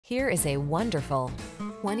Here is a wonderful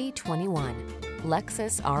 2021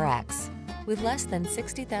 Lexus RX. With less than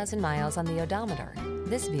 60,000 miles on the odometer,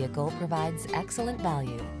 this vehicle provides excellent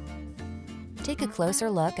value. Take a closer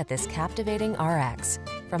look at this captivating RX.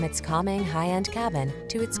 From its calming high-end cabin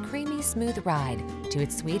to its creamy smooth ride to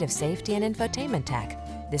its suite of safety and infotainment tech,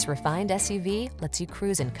 this refined SUV lets you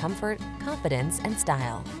cruise in comfort, confidence, and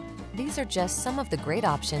style. These are just some of the great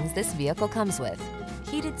options this vehicle comes with: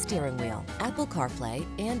 heated steering wheel, Apple CarPlay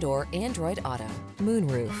and/or Android Auto,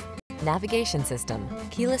 moonroof, navigation system,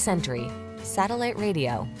 keyless entry, satellite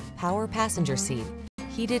radio, power passenger seat,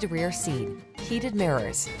 heated rear seat, heated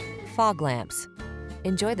mirrors, fog lamps.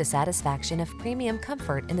 Enjoy the satisfaction of premium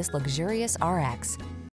comfort in this luxurious RX,